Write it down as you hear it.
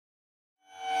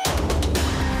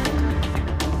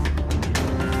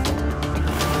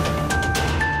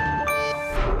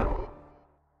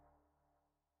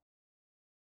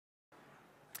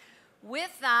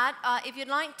With that, if you'd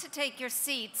like to take your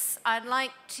seats, I'd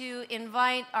like to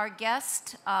invite our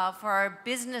guest for our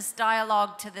business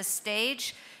dialogue to the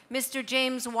stage. Mr.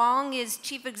 James Wang is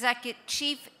Chief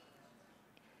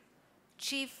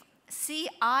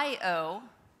CIO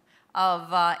of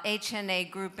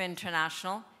HNA Group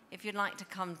International. If you'd like to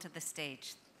come to the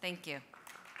stage. Thank you.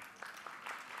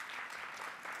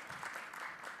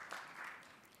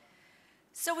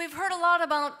 So we've heard a lot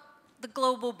about the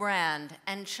global brand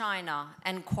and China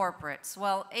and corporates.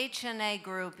 Well, HNA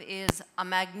Group is a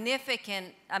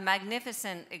magnificent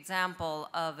example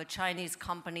of a Chinese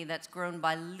company that's grown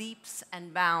by leaps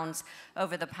and bounds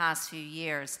over the past few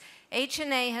years.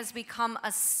 HNA has become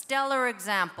a stellar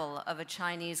example of a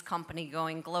Chinese company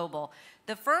going global.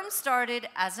 The firm started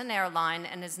as an airline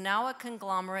and is now a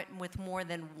conglomerate with more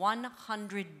than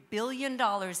 $100 billion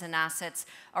in assets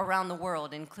around the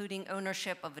world, including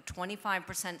ownership of a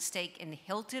 25% stake in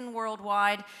Hilton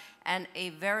Worldwide and a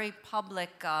very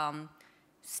public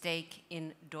stake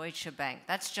in Deutsche Bank.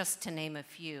 That's just to name a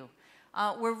few.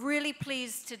 We're really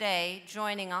pleased today.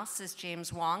 Joining us is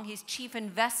James Wang. He's Chief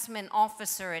Investment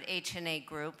Officer at HNA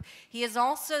Group. He is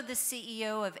also the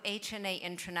CEO of HNA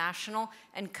International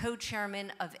and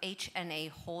co-chairman of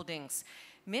HNA Holdings.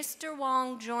 Mr.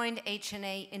 Wang joined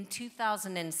HNA in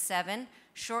 2007,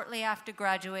 shortly after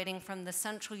graduating from the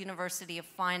Central University of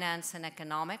Finance and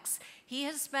Economics. He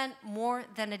has spent more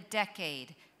than a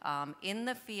decade in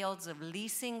the fields of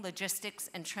leasing, logistics,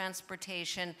 and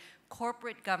transportation,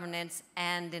 corporate governance,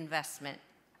 and investment.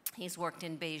 He's worked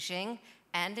in Beijing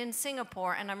and in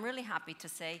Singapore, and I'm really happy to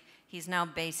say he's now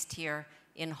based here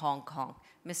in Hong Kong.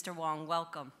 Mr. Wang,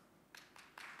 welcome.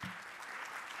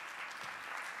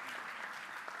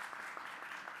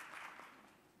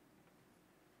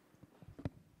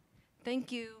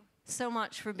 Thank you so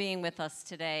much for being with us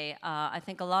today. I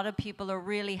think a lot of people are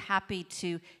really happy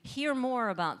to hear more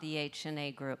about the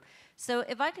HNA Group. So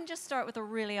if I can just start with a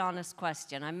really honest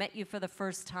question. I met you for the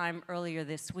first time earlier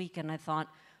this week, and I thought,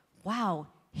 wow,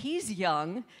 he's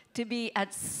young to be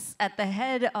at the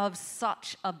head of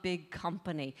such a big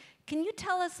company. Can you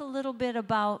tell us a little bit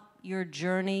about your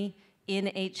journey in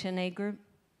HNA Group?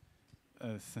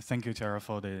 Thank you, Tara,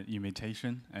 for the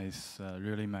invitation. It's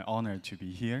really my honor to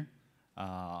be here.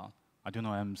 I don't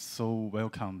know, I'm so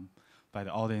welcomed by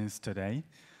the audience today.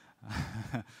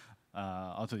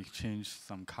 Also exchange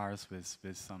some cards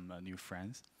with some new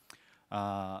friends.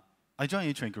 I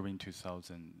joined HNA Group in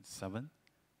 2007,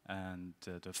 and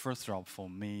the first job for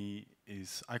me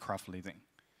is aircraft leasing.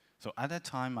 So at that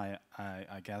time,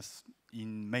 I guess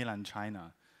in mainland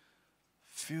China,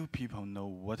 few people know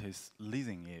what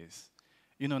leasing is.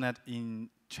 You know that in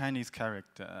Chinese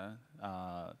character,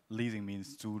 leasing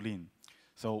means 租赁.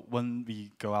 So when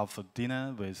we go out for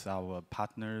dinner with our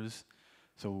partners,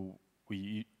 so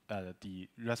the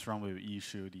restaurant will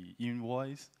issue the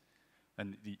invoice,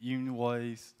 and the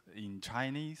invoice in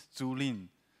Chinese, 租赁,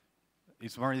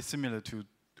 is very similar to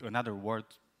another word.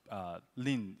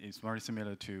 赁 is very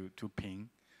similar to 平.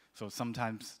 So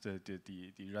sometimes the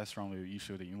restaurant will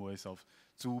issue the invoice of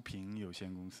租平有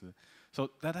限公司.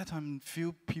 So at that time,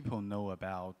 few people know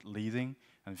about leasing,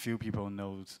 and few people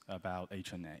knows about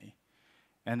HNA.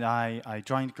 And I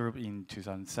joined group in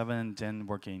 2007, then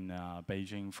worked in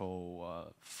Beijing for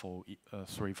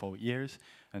 3-4 years,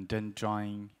 and then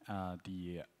joined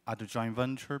the other joint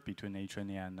venture between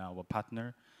HNA and our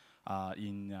partner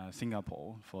in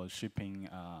Singapore for a shipping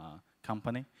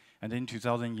company. And in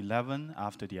 2011,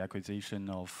 after the acquisition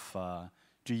of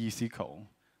GE Seco,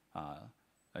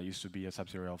 I used to be a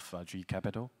subsidiary of GE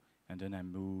Capital, and then I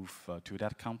moved to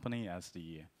that company as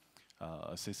the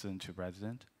assistant to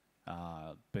president.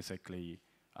 Basically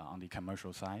on the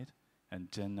commercial side. And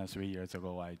then 3 years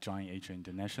ago, I joined HNA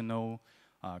International,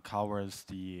 covers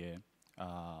the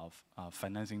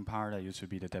financing part. I used to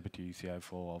be the deputy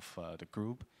CFO of the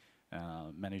group,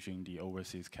 managing the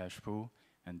overseas cash pool.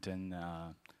 And then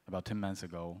about 10 months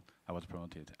ago, I was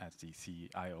promoted as the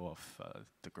CIO of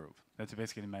the group. That's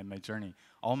basically my journey.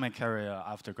 All my career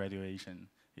after graduation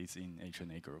is in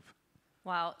HNA Group.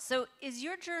 Wow. So is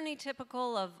your journey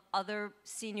typical of other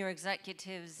senior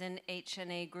executives in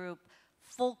HNA Group,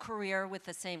 full career with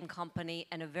the same company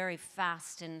and a very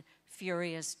fast and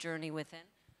furious journey within?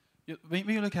 Yeah, when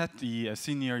you look at the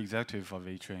senior executive of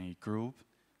HNA Group,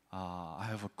 I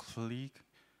have a colleague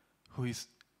who is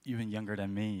even younger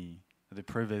than me, the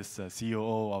previous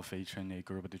COO of HNA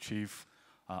Group, the chief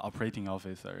operating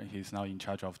officer. He's now in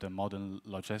charge of the modern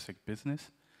logistic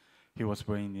business. He was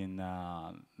born in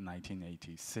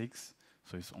 1986,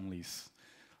 so it's only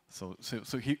so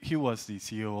he was the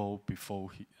COO before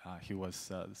he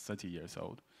was 30 years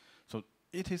old. So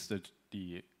it is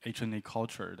the HNA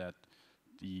culture that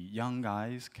the young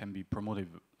guys can be promoted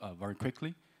very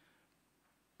quickly.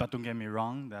 But don't get me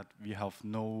wrong, that we have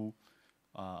no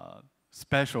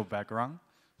special background,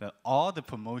 that all the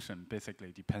promotion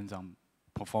basically depends on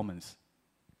performance.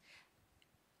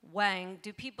 Wang,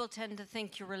 do people tend to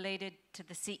think you're related to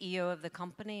the CEO of the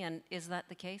company, and is that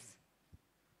the case?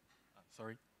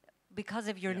 Sorry? Because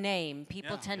of your name,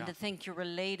 people tend to yeah. think you're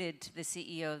related to the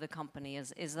CEO of the company.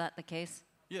 Is that the case?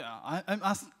 Yeah,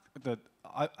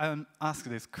 I'm asked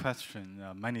this question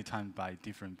many times by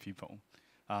different people.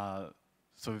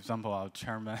 So, for example, our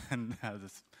chairman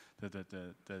has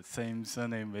the same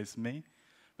surname with me,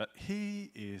 but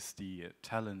he is the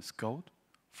talent scout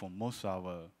for most of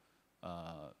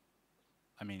our,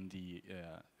 the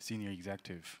senior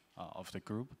executive of the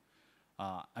group.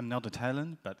 I'm not the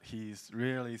talent, but he's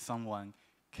really someone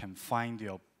can find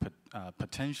your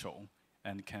potential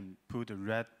and can put the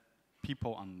right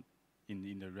people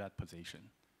in the right position.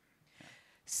 Yeah.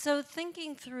 So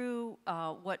thinking through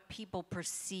what people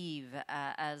perceive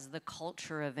as the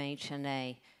culture of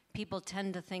HNA, people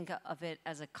tend to think of it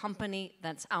as a company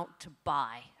that's out to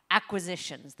buy.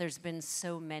 Acquisitions, there's been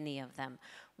so many of them.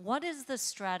 What is the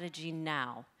strategy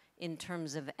now in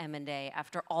terms of M&A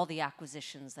after all the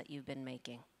acquisitions that you've been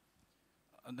making?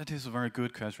 That is a very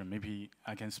good question. Maybe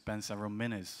I can spend several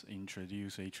minutes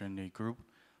introduce HNA Group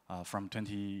from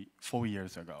 24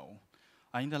 years ago.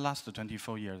 In the last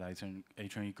 24 years, I think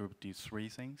HNA Group did three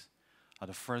things.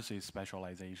 The first is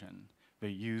specialization. We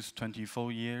used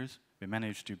 24 years, we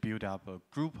managed to build up a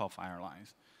group of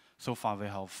airlines. So far, we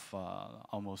have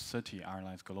almost 30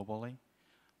 airlines globally.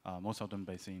 Most of them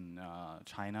based in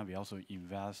China. We also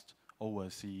invest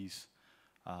overseas,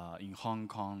 in Hong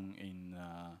Kong, in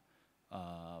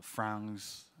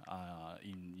France,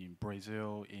 in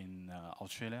Brazil, in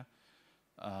Australia.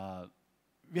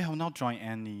 We have not joined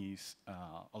any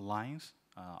alliance,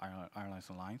 airlines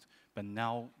alliance, but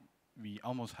now we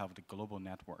almost have the global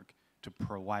network to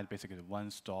provide basically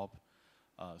one-stop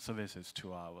services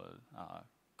to our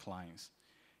clients.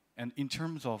 And in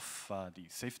terms of the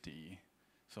safety,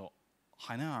 so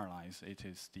Hainan Airlines, it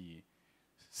is the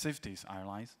safest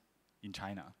airlines in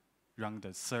China, ranked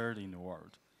the third in the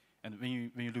world. And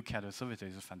when you look at the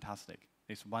services, it's fantastic.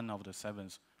 It's one of the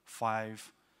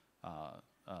 5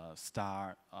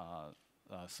 star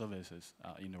services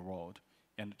in the world.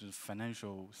 And the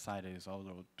financial side is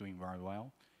also doing very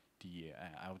well. The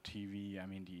LTV,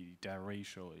 the debt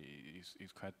ratio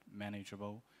is quite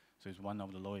manageable. So it's one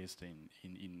of the lowest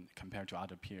in compared to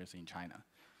other peers in China.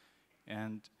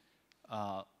 And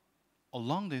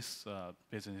along this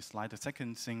business slide, the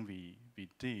second thing we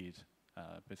did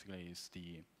basically is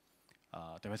the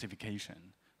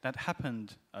diversification. That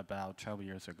happened about 12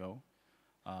 years ago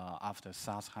after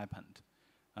SARS happened.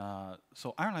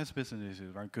 So airlines business is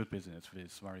a very good business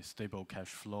with very stable cash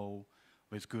flow,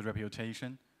 with good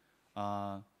reputation.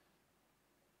 But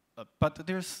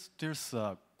there's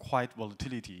quite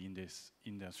volatility in this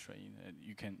industry.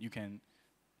 You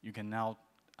can now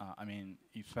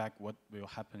expect what will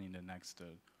happen in the next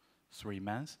 3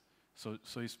 months. So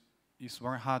it's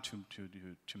very hard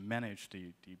to manage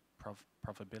the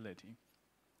profitability.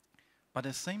 But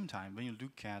at the same time, when you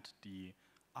look at the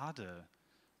other,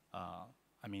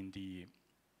 the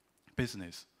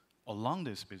business along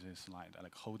this business line,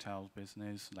 like hotel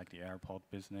business, like the airport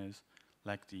business,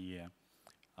 like the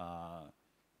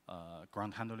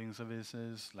ground handling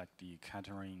services, like the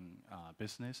catering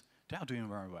business, they are doing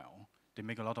very well. They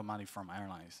make a lot of money from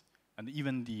airlines, and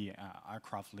even the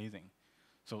aircraft leasing.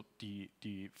 So the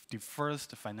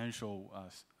first financial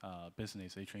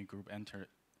business HNA Group entered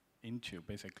into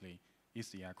basically is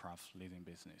the aircraft leasing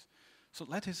business. So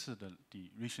that is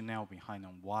the rationale behind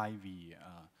on why we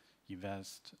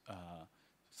invest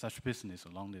such business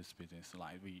along this business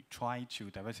line. We try to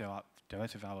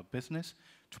diversify our business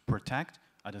to protect,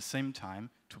 at the same time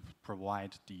to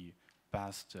provide the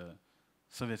best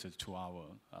services to our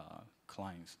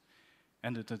clients.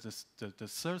 And the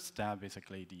third step,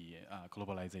 basically the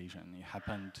globalization. It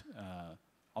happened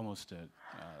almost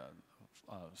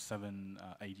 7,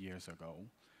 8 years ago.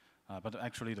 But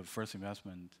actually the first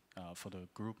investment for the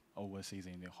group overseas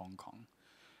in Hong Kong.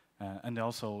 And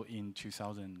also in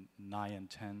 2009 and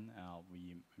 10,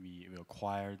 we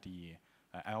acquired the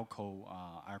ALCO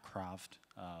aircraft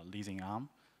leasing arm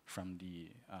from the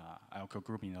ALCO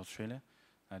group in Australia.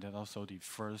 And that's also the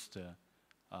first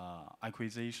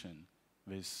acquisition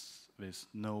with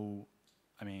no,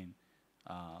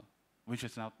 which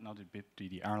is not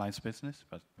the airlines business,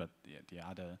 but the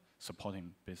other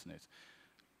supporting business.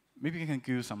 Maybe I can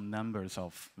give you some numbers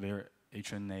of where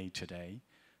HNA today.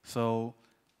 So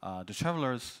the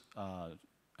travelers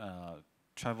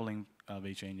traveling with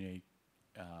HNA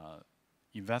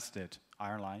invested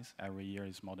airlines every year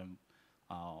is more than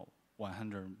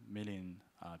 100 million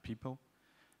people.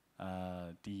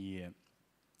 The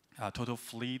total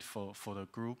fleet for the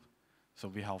group, so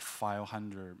we have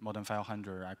more than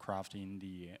 500 aircraft in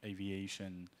the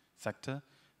aviation sector.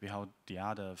 We have the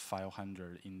other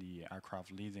 500 in the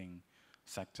aircraft leasing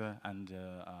sector, and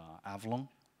Avalon,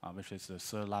 which is the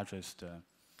third largest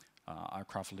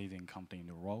aircraft leasing company in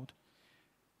the world.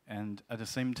 And at the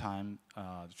same time,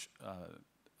 I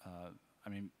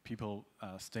mean, people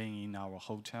staying in our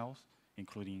hotels,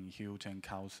 including Hilton,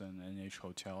 Carlson, NH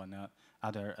Hotel, and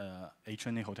other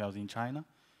HNA hotels in China,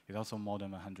 is also more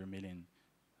than 100 million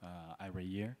every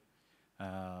year.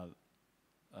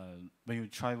 When you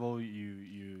travel,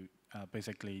 you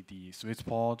basically the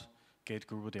Swissport, Gate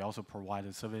Group, they also provide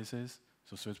the services.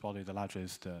 So Swissport is the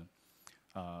largest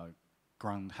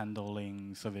ground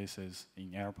handling services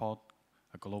in airport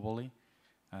globally,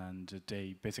 and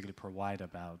they basically provide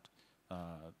about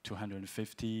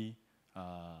 250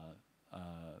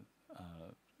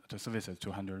 the services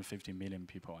 250 million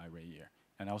people every year.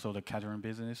 And also the catering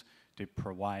business, they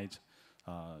provide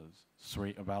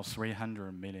about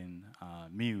 300 million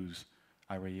meals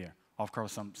every year. Of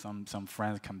course, some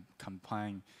friends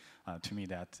complain to me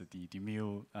that the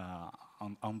meal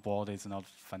on board is not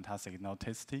fantastic, not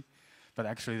tasty. But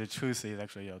actually, the truth is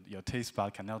actually your taste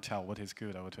bud cannot tell what is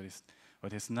good or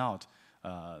what is not.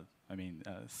 I mean,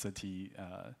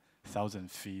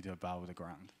 30,000 feet above the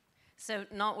ground. So,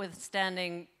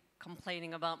 notwithstanding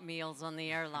complaining about meals on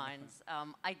the airlines,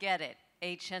 I get it.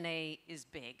 HNA is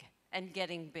big and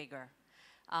getting bigger.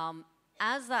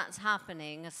 As that's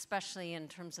happening, especially in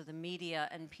terms of the media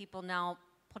and people now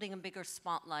putting a bigger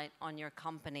spotlight on your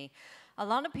company, a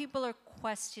lot of people are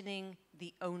questioning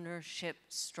the ownership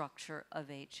structure of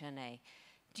HNA.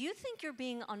 Do you think you're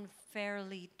being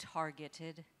unfairly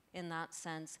targeted in that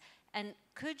sense? And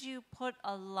could you put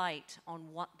a light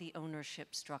on what the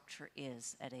ownership structure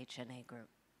is at HNA Group?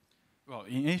 Well,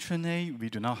 in HNA, we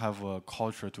do not have a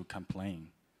culture to complain.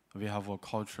 We have a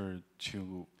culture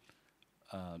to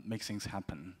make things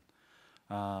happen.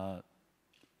 Well,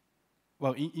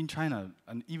 in China,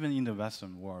 and even in the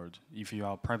Western world, if you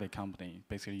are a private company,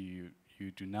 basically you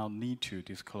do not need to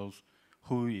disclose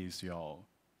who is your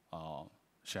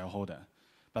shareholder.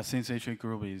 But since HNA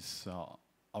Group is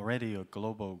already a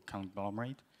global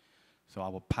conglomerate, so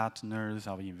our partners,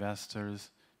 our investors,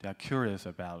 they are curious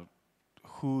about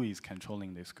who is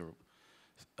controlling this group.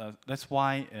 That's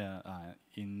why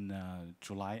in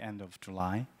July, end of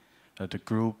July, the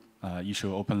group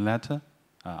issued an open letter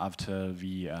after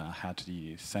we had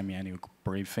the semi-annual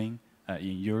briefing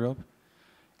in Europe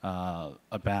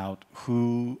about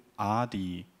who are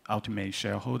the ultimate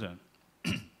shareholder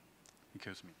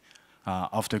excuse me,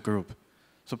 of the group.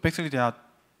 So basically there are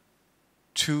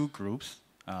two groups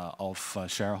of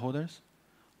shareholders.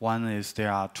 One is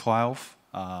there are 12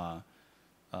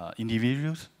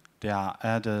 individuals. They are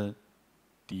either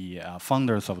the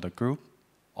founders of the group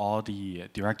or the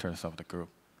directors of the group.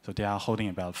 So they are holding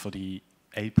about 48%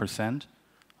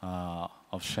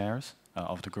 of shares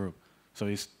of the group. So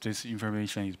this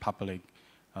information is publicly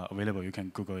available. You can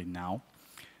Google it now.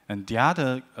 And the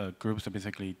other groups are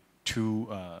basically two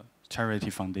charity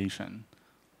foundations.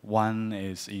 One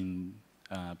is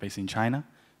based in China.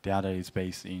 The other is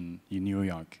based in New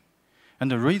York.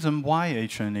 And the reason why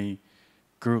HNA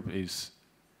Group is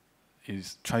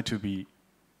try to be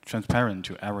transparent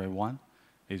to everyone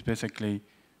is basically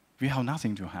we have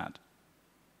nothing to hide.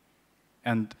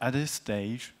 And at this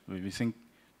stage, we think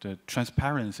the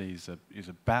transparency is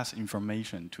the best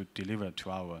information to deliver to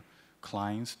our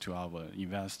clients, to our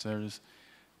investors,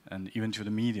 and even to the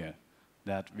media,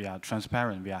 that we are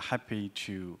transparent. We are happy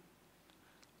to,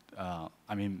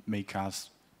 make us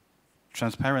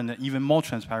transparent, even more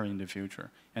transparent in the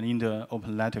future. And in the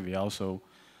open letter, we also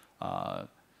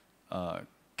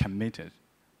committed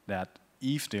that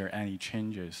if there are any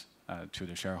changes to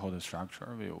the shareholder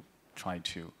structure, we'll try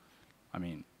to,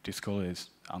 disclose it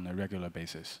on a regular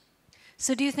basis.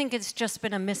 So do you think it's just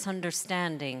been a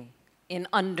misunderstanding in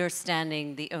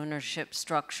understanding the ownership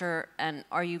structure? And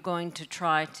are you going to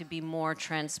try to be more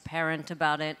transparent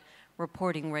about it,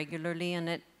 reporting regularly in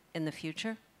it in the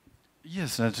future?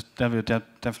 Yes, that will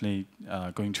definitely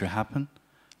going to happen.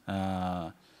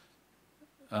 But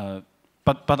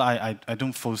I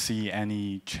don't foresee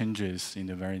any changes in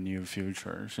the very near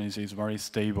future, since it's very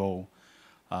stable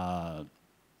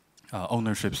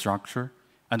ownership structure.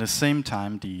 At the same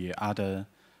time, the other,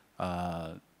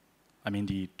 the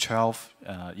 12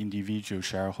 individual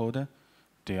shareholder,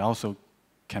 they also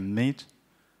commit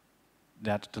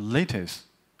that the latest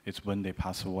is when they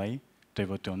pass away, they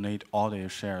will donate all their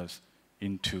shares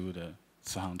into the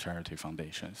Shuang charity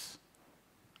foundations.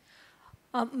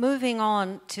 Moving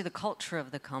on to the culture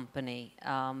of the company,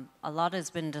 a lot has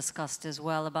been discussed as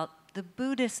well about the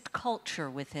Buddhist culture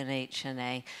within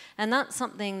HNA, and that's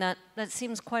something that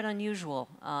seems quite unusual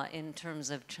in terms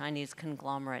of Chinese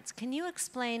conglomerates. Can you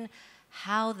explain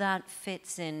how that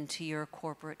fits into your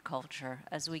corporate culture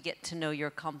as we get to know your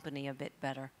company a bit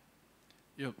better?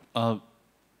 Yeah,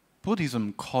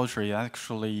 Buddhism culture is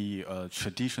actually a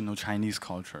traditional Chinese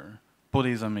culture.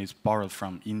 Buddhism is borrowed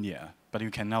from India, but you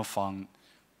can now find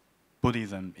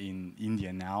Buddhism in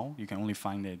India now. You can only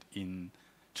find it in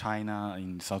China,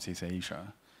 in Southeast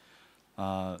Asia.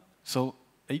 So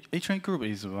HNA Group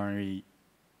is a very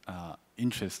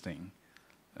interesting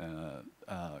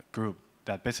group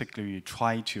that basically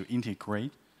try to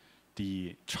integrate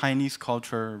the Chinese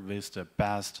culture with the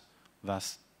best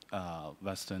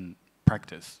Western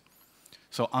practice.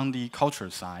 So on the culture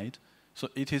side, so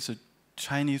it is a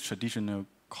Chinese traditional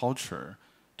culture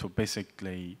to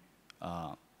basically,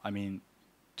 to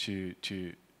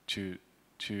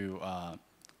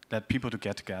let people to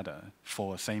get together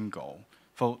for the same goal.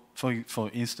 For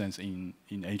instance, in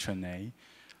HNA,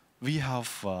 we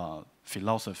have a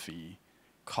philosophy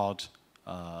called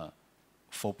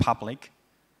for public,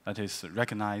 that is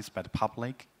recognized by the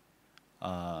public,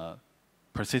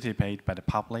 participated by the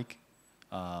public,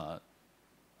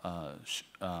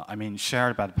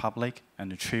 shared by the public,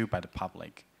 and achieved by the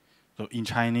public. So in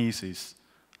Chinese is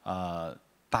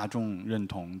大众认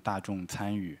同、大众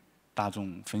参与、大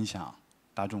众分享、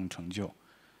大众成就.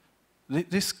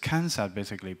 This concept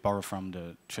basically borrowed from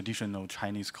the traditional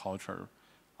Chinese culture,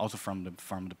 also from the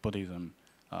Buddhism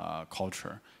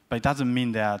culture. But it doesn't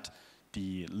mean that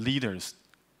the leaders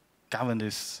govern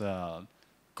this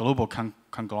global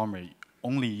conglomerate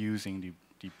only using the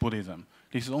Buddhism.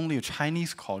 This is only a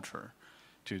Chinese culture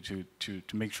to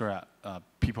make sure that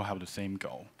people have the same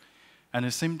goal. And at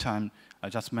the same time, I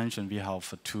just mentioned we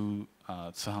have two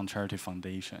Shuang Charity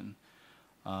Foundation.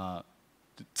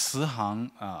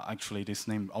 Shuang, actually this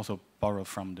name also borrowed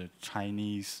from the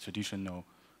Chinese traditional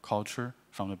culture,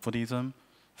 from the Buddhism,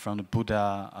 from the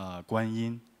Buddha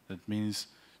Guanyin. That means,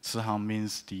 Shuang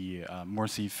means the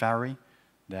mercy fairy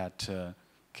that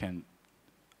can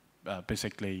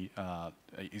basically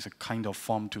is a kind of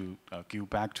form to give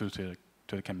back to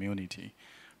the community.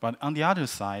 But on the other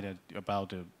side, about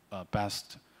the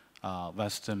best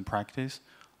Western practice,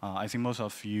 I think most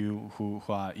of you who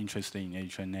are interested in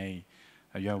HNA,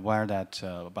 you're aware that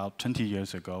about 20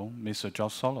 years ago, Mr.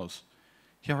 George Soros,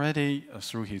 he already,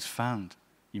 through his fund,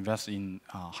 invested in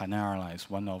HNA Airlines,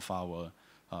 one of our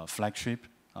flagship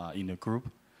in the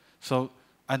group. So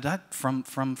at that, from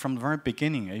the very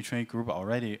beginning, HNA Group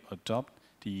already adopt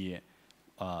the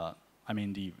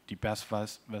best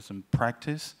Western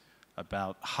practice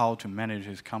about how to manage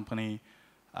his company,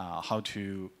 how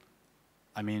to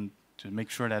make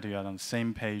sure that you are on the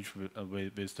same page with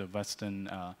the Western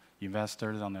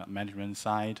investors on the management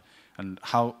side, and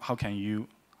how can you,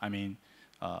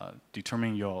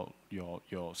 determine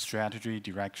your strategy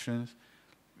directions.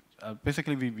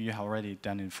 Basically, we have already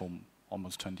done it for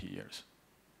almost 20 years,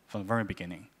 from the very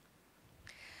beginning.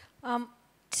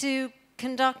 To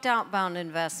conduct outbound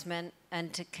investment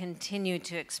and to continue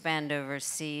to expand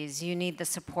overseas, you need the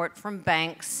support from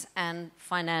banks and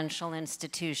financial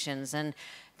institutions. And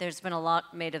there's been a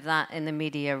lot made of that in the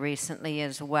media recently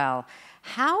as well.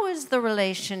 How is the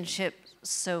relationship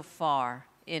so far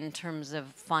in terms of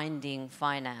finding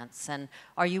finance? And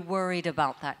are you worried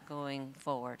about that going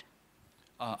forward?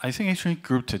 I think HNA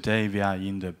Group today, we are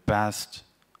in the best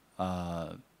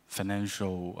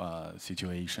financial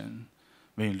situation.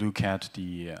 When you look at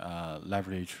the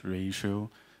leverage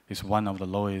ratio, it's one of the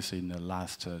lowest in the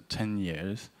last 10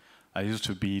 years. I used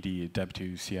to be the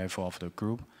deputy CFO of the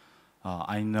group.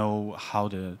 I know how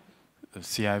the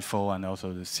CFO and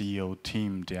also the CEO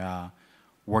team, they are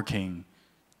working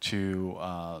to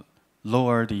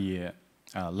lower the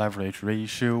leverage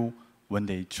ratio when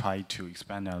they try to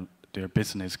expand their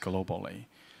business globally.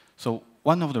 So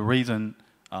one of the reasons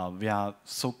we are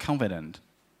so confident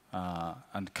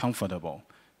and comfortable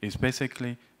is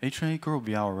basically HNA Group,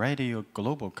 we are already a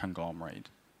global conglomerate.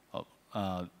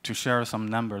 To share some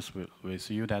numbers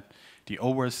with you, that the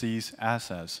overseas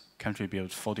assets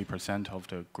contribute 40% of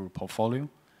the group portfolio.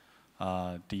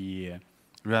 The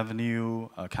revenue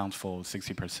accounts for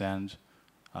 60%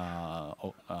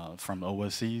 from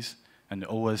overseas, and the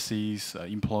overseas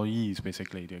employees,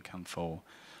 basically, they account for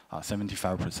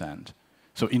 75%.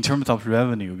 So in terms of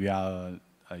revenue, we are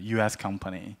a US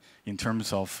company. In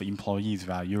terms of employees,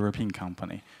 we are a European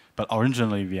company. but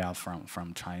originally we are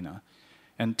from China.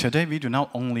 And today we do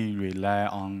not only rely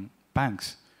on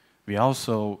banks, we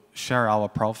also share our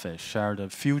profit, share the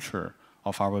future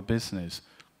of our business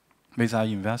with our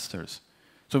investors.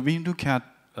 So we look at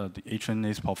the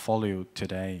HNA's portfolio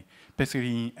today. Basically,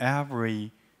 in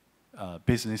every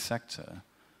business sector,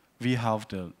 we have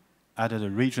either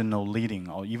the regional leading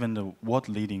or even the world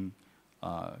leading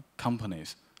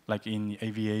companies, like in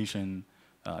aviation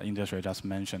industry, I just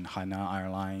mentioned HNA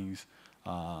Airlines,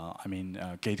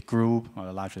 Gate Group,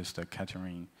 the largest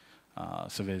catering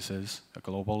services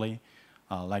globally.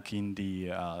 Like in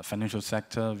the financial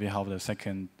sector, we have the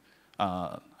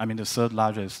the third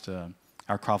largest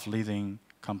aircraft leasing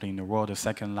company in the world, the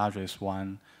second largest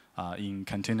one in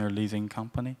container leasing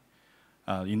company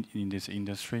in this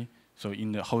industry. So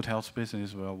in the hotels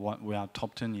business, we are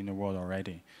top 10 in the world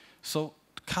already. So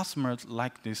customers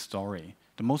like this story.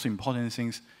 The most important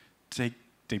things, they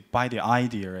buy the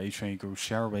idea HNA Group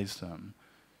share with them.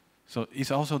 So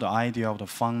it's also the idea of the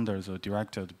founders or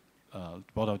director,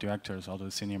 board of directors or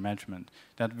the senior management,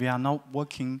 that we are not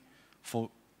working for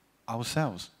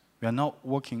ourselves. We are not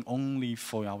working only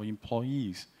for our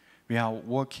employees. We are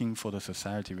working for the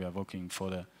society. We are working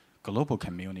for the global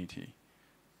community.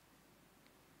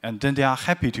 And then they are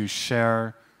happy to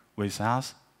share with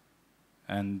us.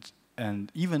 And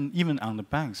even on the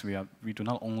banks, we do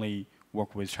not only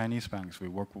work with Chinese banks. We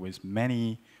work with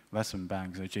many Western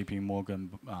banks, J.P.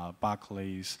 Morgan,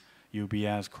 Barclays,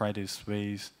 UBS, Credit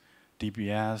Suisse,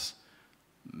 DBS,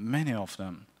 many of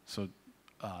them. So,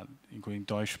 including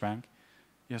Deutsche Bank.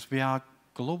 Yes, we are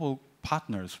global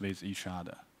partners with each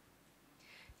other.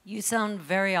 You sound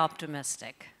very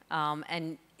optimistic,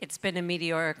 and it's been a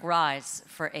meteoric rise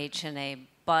for HNA.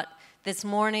 But this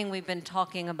morning we've been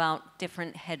talking about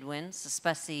different headwinds,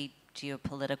 especially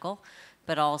geopolitical,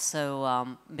 but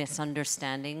also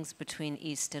misunderstandings between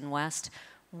East and West.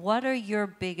 What are your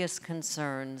biggest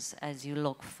concerns as you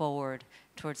look forward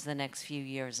towards the next few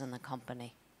years in the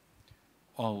company?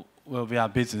 Well, we are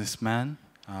businessmen.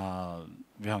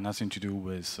 We have nothing to do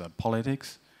with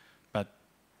politics. But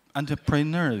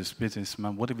entrepreneurs,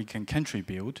 businessmen, what we can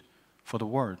contribute for the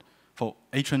world. For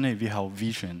HNA, we have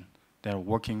vision. They are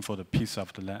working for the peace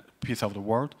of the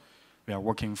world. We are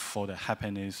working for the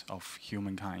happiness of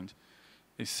humankind.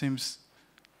 It seems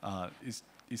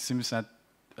that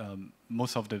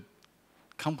most of the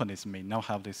companies may not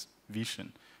have this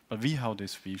vision, but we have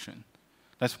this vision.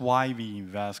 That's why we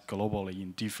invest globally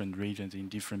in different regions, in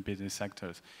different business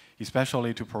sectors,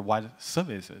 especially to provide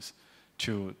services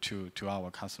to our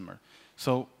customer.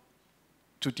 So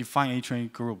to define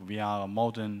HNA Group, we are a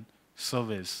modern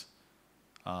service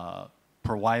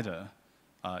provider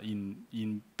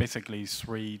in basically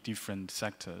 3 different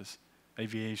sectors: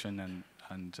 aviation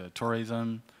and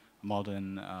tourism,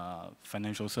 modern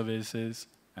financial services,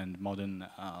 and modern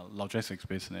logistics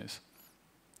business.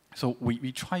 So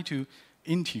we try to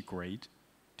integrate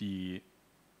the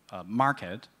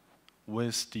market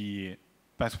with the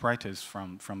best practice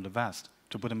from the West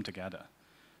to put them together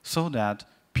so that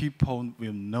people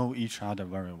will know each other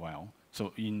very well.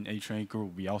 So in HNA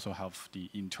Group, we also have the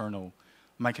internal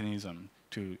mechanism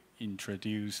to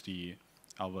introduce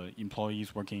our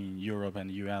employees working in Europe and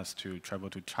the US to travel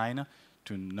to China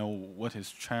to know what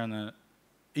is China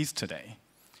is today.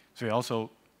 So we also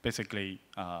basically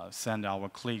send our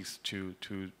colleagues to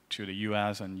the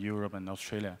US and Europe and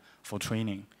Australia for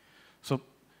training. So,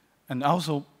 and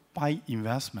also by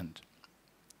investment.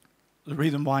 The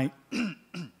reason why,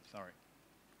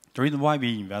 the reason why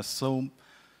we invest so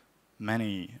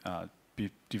many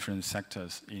different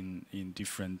sectors in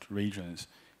different regions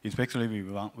is basically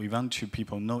we want to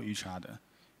people know each other.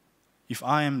 If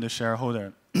I am the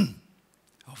shareholder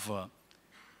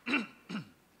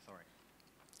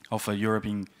of a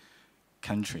European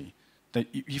country, that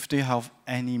if they have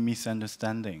any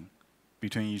misunderstanding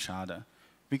between each other,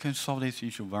 we can solve this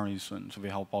issue very soon. So we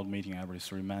have a board meeting every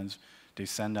 3 months. They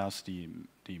send us the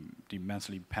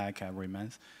monthly pack every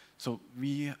month. So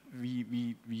we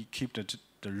keep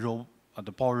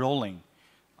the ball rolling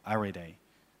every day.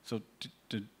 So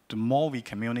the more we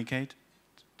communicate,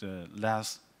 the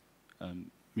less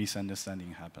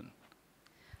misunderstanding happen.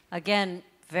 Again,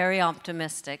 very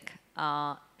optimistic.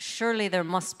 Surely there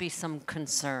must be some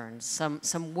concerns,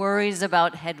 some worries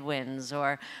about headwinds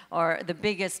or the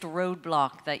biggest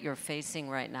roadblock that you're facing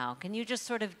right now. Can you just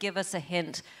sort of give us a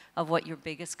hint of what your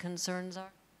biggest concerns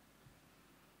are?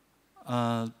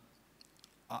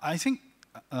 I think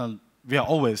we are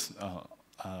always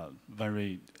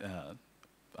very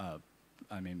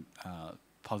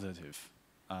positive.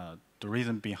 The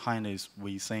reason behind is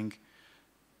we think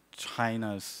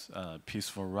China's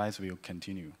peaceful rise will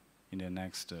continue in the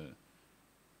next,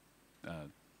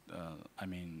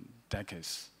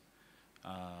 decades.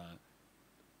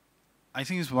 I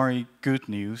think it's very good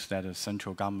news that the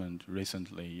central government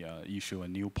recently issued a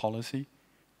new policy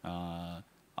on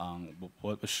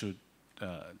what should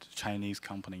Chinese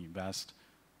company invest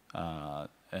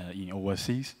in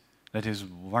overseas. That is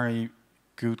very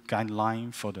good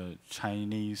guideline for the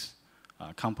Chinese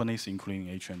companies, including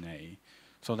HNA.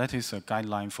 So that is a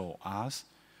guideline for us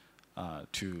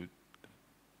to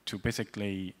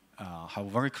basically have a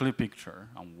very clear picture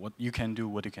on what you can do,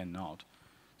 what you cannot.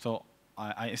 So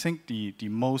I think the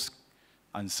most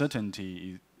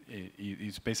uncertainty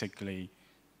is basically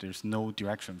there's no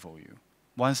direction for you.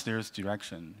 Once there's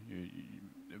direction,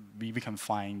 we can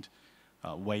find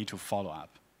a way to follow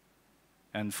up.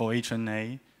 And for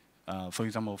HNA, for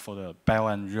example, for the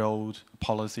Belt and Road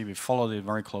policy, we followed it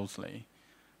very closely.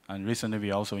 And recently,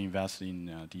 we also invested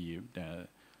in the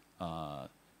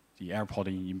airport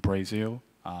in Brazil,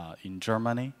 in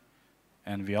Germany,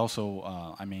 and we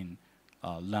also,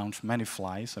 launched many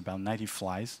flights, about 90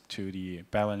 flights to the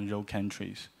Belt and Road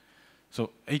countries.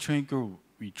 So HNA Group,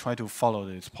 we try to follow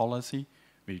this policy.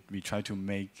 We try to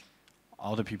make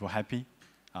all the people happy,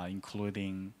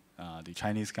 including the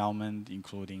Chinese government,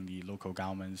 including the local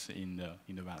governments in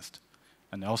the West,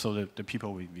 and also the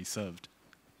people we served.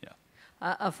 Yeah.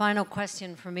 A final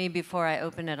question for me before I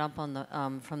open it up on the,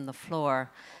 from the floor.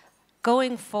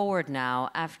 Going forward now,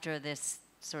 after this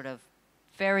sort of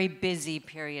very busy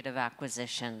period of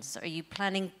acquisitions, are you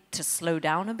planning to slow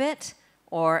down a bit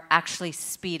or actually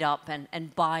speed up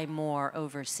and buy more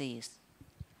overseas?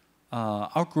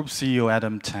 Our group CEO,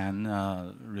 Adam Tan,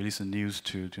 released the news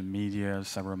to media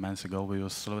several months ago. We will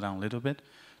slow down a little bit.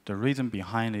 The reason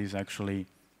behind it is actually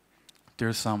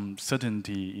there's some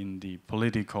certainty in the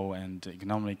political and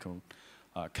economical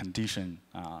condition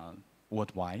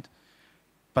worldwide.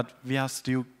 But we are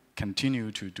still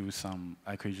continue to do some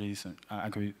acquisitions.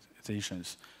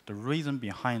 The reason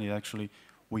behind it actually,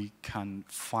 we can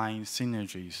find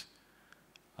synergies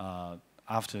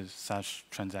after such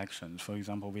transactions. For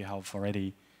example, we have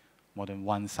already more than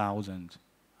 1,000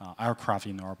 aircraft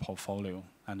in our portfolio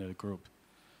under the group.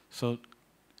 So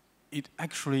it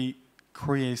actually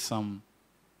creates some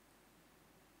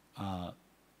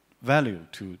value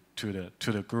to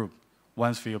the group.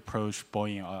 Once we approach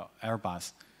Boeing or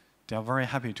Airbus, they are very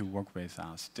happy to work with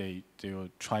us. They will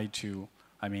try to,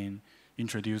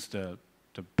 introduce the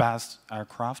best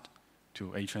aircraft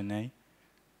to HNA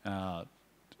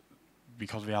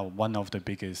because we are one of the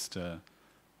biggest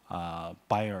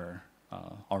buyer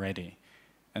already.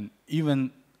 And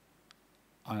even,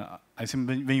 I think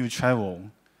when you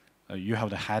travel, you have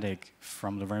the headache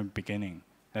from the very beginning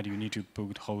that you need to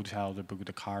book the hotel, to book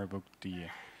the car, book the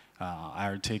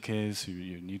air tickets,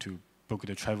 you need to book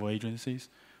the travel agencies.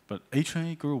 But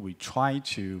HNA Group, we try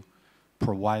to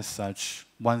provide such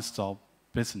one-stop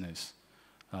business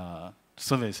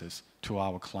services to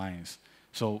our clients.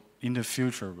 So in the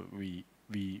future, we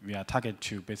are targeted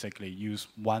to basically use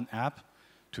one app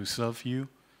to serve you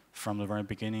from the very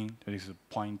beginning. That is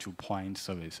point-to-point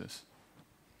services.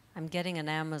 I'm getting an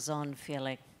Amazon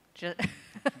feeling.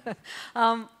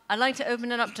 I'd like to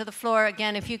open it up to the floor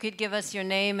again. If you could give us your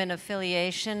name and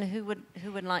affiliation,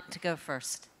 who would like to go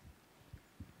first?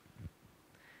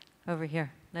 Over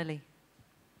here, Lily.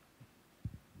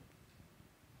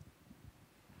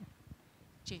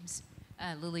 James.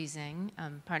 Lily Zhang,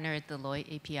 partner at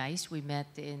Deloitte APIs. We met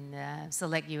in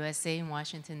Select USA in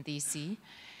Washington, D.C.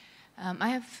 I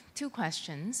have two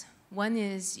questions. One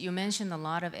is, you mentioned a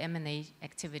lot of M&A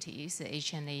activities that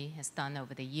HNA has done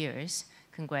over the years.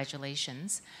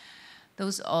 Congratulations.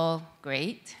 Those are all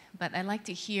great, but I'd like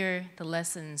to hear the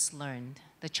lessons learned,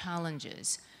 the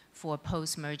challenges for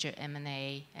post-merger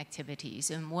M&A activities,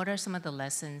 and what are some of the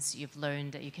lessons you've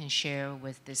learned that you can share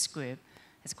with this group?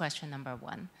 That's question number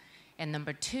one. And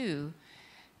number two,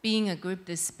 being a group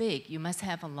this big, you must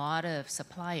have a lot of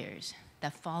suppliers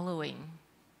that are following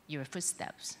your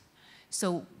footsteps.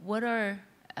 So what are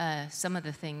some of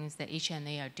the things that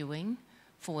HNA are doing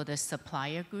for the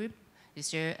supplier group?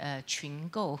 Is there a 群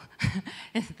购?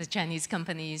 The Chinese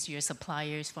companies, your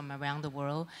suppliers from around the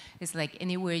world, it's like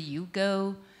anywhere you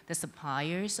go, the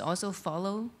suppliers also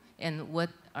follow? And what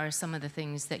are some of the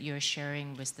things that you're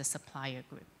sharing with the supplier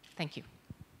group? Thank you.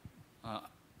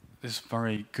 These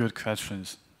very good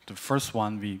questions. The first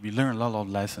one, we learned a lot of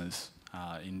lessons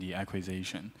in the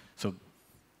acquisition. So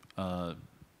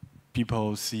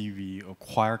people see we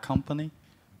acquire company,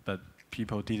 but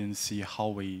people didn't see how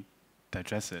we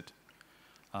digest it.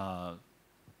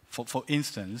 For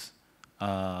instance,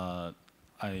 I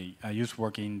used to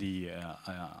work in the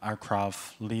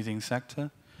aircraft leasing sector.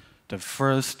 the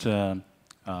first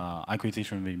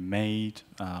acquisition we made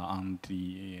on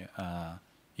the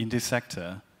in this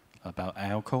sector about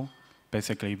ALCO,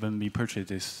 basically when we purchased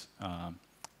this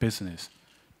business,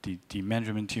 the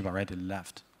management team already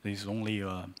left. There's only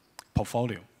a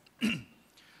portfolio.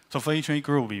 So for HNA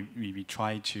Group, we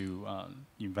try to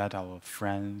invite our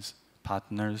friends,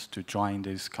 partners to join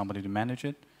this company to manage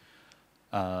it.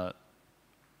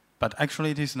 But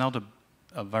actually, it is not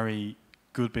a very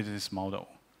good business model.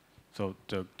 So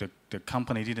the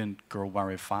company didn't grow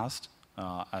very fast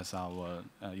as our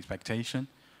expectation.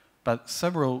 But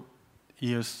several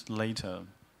years later,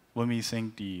 when we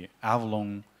think the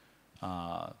Avalon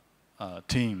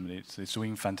team is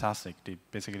doing fantastic, they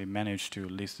basically managed to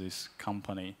list this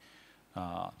company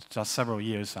just several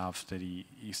years after the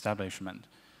establishment.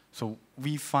 So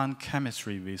we found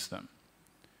chemistry with them.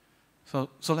 So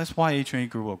that's why HNA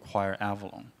Group acquired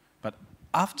Avalon. But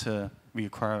after we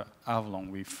acquired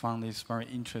Avalon, we found this very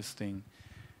interesting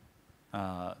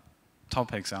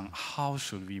topics on how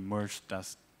should we merge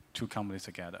those two companies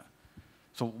together.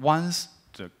 So once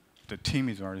the team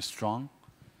is very strong,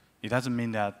 it doesn't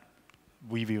mean that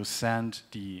we will send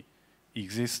the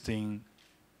existing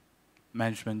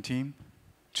management team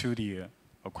to the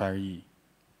acquiree.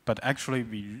 But actually,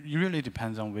 it really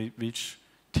depends on which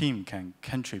team can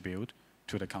contribute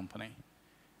to the company.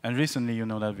 And recently, you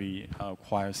know that we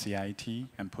acquired CIT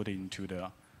and put it into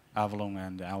the Avalon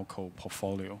and the ALCO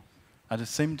portfolio. At the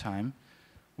same time,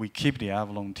 we keep the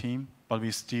Avalon team, but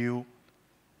we still,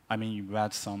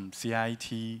 invite some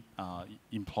CIT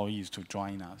employees to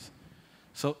join us.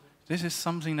 So this is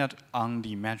something that on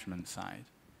the management side.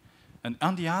 And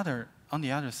on the other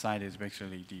side is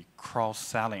basically the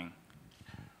cross-selling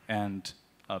and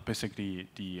basically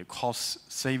the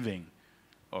cost saving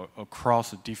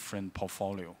across a different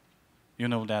portfolio. You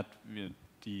know that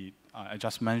I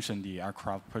just mentioned the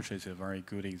aircraft purchase is a very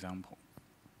good example.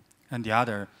 And the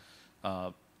other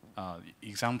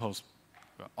examples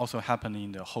also happen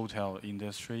in the hotel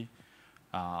industry,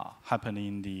 happen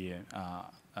in the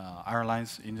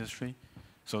airlines industry.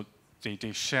 So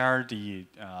they share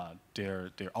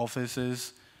their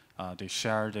offices, they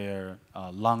share their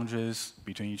lounges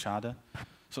between each other.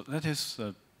 So that is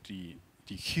the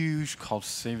huge cost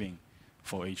saving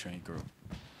for HNA Group.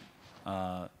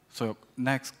 So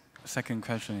second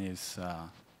question is,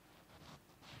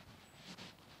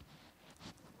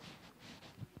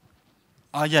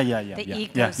 the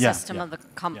ecosystem of the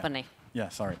company. Yeah,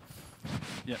 sorry.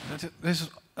 Yeah, this is,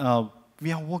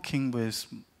 we are working with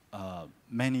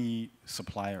many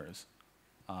suppliers.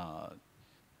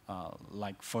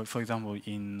 Like for example,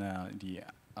 in the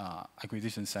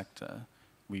acquisition sector,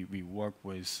 we work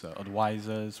with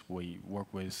advisors, we work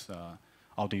with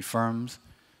audit firms.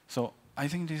 So I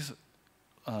think this,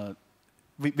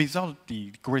 without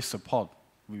the great support,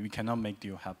 we cannot make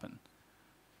deal happen.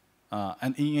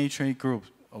 And in HNA Group,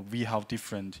 we have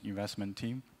different investment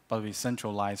team, but we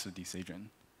centralize the decision.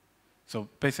 So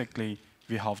basically,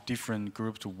 we have different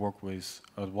groups to work with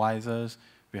advisors.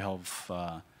 We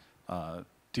have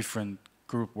different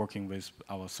group working with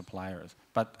our suppliers.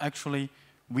 But actually,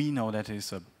 we know that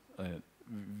is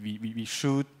we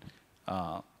should,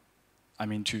 to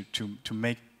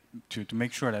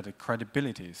make sure that the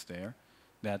credibility is there,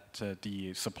 that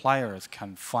the suppliers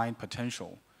can find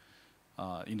potential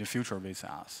in the future with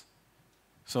us.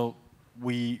 So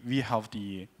we have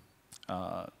the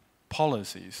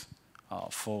policies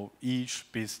for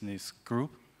each business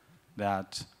group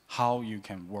that how you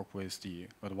can work with the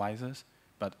advisors,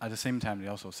 but at the same time,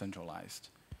 they're also centralized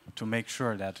to make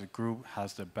sure that the group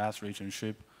has the best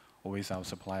relationship with our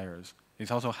suppliers.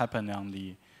 It's also happened on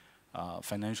the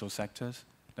financial sectors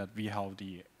that we have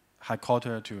the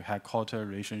headquarter to headquarter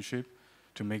relationship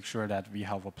to make sure that we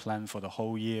have a plan for the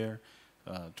whole year,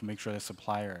 to make sure the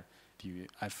supplier, the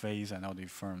FAs and all the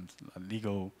firms,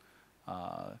 legal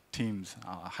teams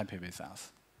are happy with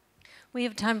us. We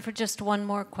have time for just one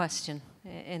more question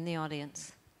in the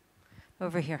audience.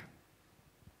 Over here.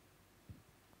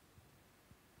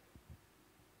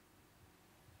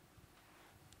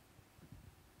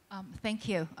 Thank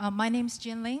you. My name is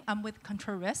Jin Ling. I'm with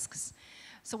Control Risks.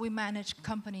 So we manage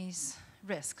companies'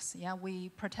 risks. Yeah, we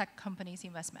protect companies'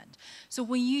 investment. So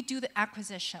when you do the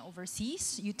acquisition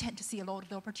overseas, you tend to see a lot of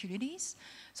the opportunities.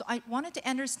 So I wanted to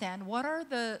understand what are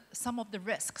some of the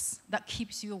risks that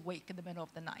keeps you awake in the middle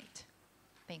of the night?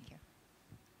 Thank you.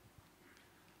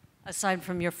 Aside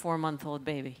from your 4-month-old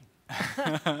baby.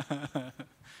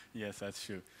 Yes, that's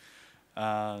true.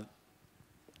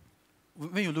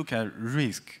 When you look at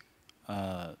risk,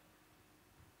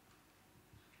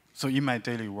 so in my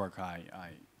daily work,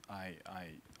 I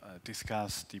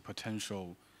discuss the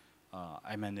potential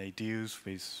M&A deals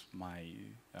with my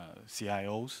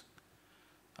CIOs.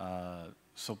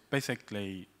 So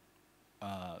basically,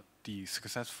 the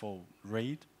successful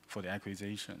rate for the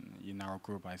acquisition in our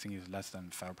group, I think, is less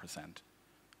than 5%.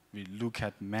 We look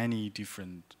at many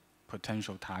different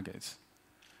potential targets.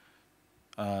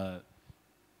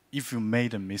 If you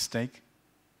made a mistake,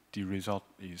 the result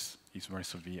is very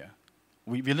severe.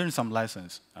 We learned some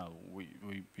lessons.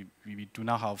 We do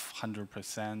not have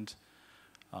 100%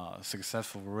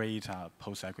 successful rate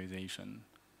post-acquisition.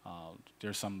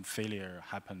 There's some failure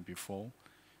happened before.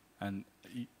 And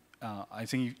I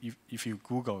think if you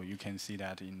Google, you can see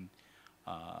that in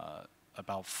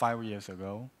about 5 years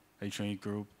ago, HNA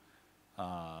Group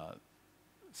have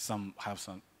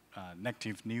some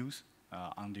negative news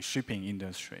on the shipping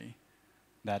industry,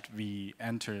 that we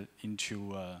entered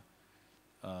into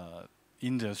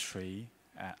industry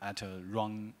at a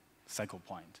wrong cycle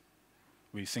point.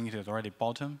 We think it has already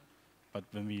bottomed, but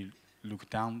when we look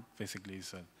down, basically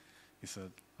it's a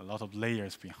lot of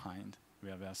layers behind. We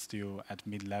are still at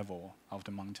mid-level of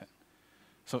the mountain.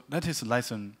 So that is a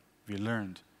lesson we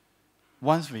learned.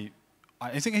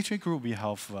 I think HNA Group, we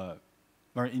have a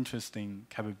very interesting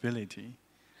capability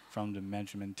from the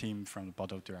management team, from the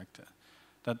board of directors,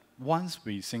 that once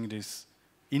we think this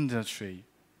industry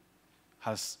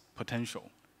has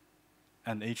potential,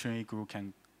 and HNA Group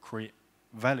can create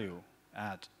value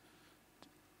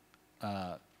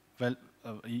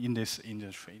in this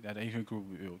industry, that HNA Group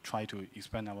will try to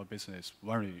expand our business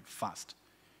very fast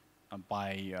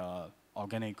by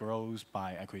organic growth,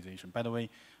 by acquisition. By the way,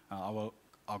 our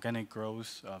organic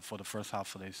growth for the first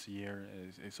half of this year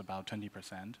is about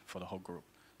 20% for the whole group.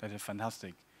 That is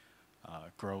fantastic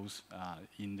growth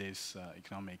in this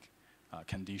economic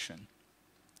condition.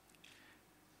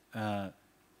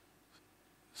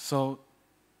 So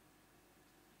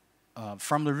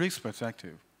from the risk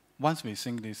perspective, once we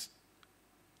think this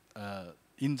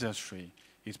industry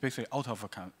is basically out of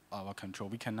our control,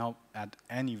 we cannot add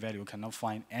any value, cannot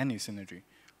find any synergy,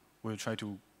 we'll try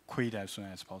to quit as soon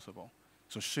as possible.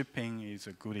 So shipping is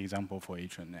a good example for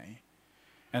HNA.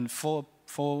 And for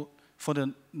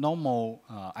the normal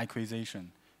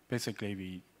acquisition,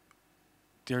 basically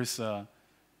there's a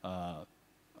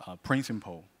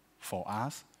principle for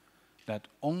us that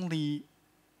only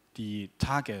the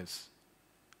targets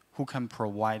who can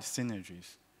provide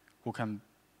synergies, who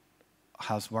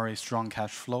has very strong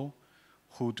cash flow,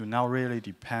 who do not really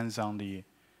depend on the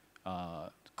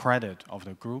credit of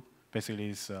the group, basically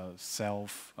it's a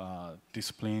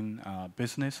self-discipline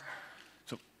business.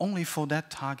 So only for that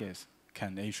target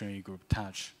can HNA Group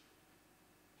touch.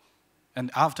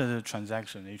 And after the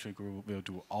transaction, HNA Group will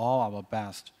do all our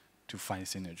best to find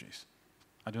synergies.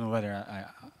 I don't know whether I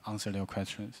answered your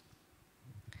questions.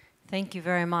 Thank you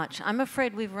very much. I'm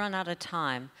afraid we've run out of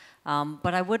time,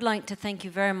 but I would like to thank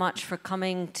you very much for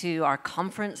coming to our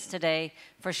conference today,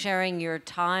 for sharing your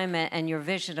time and your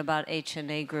vision about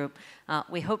HNA Group.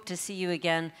 We hope to see you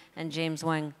again, and James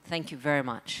Wang, thank you very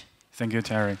much. Thank you,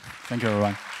 Terry. Thank you,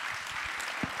 everyone.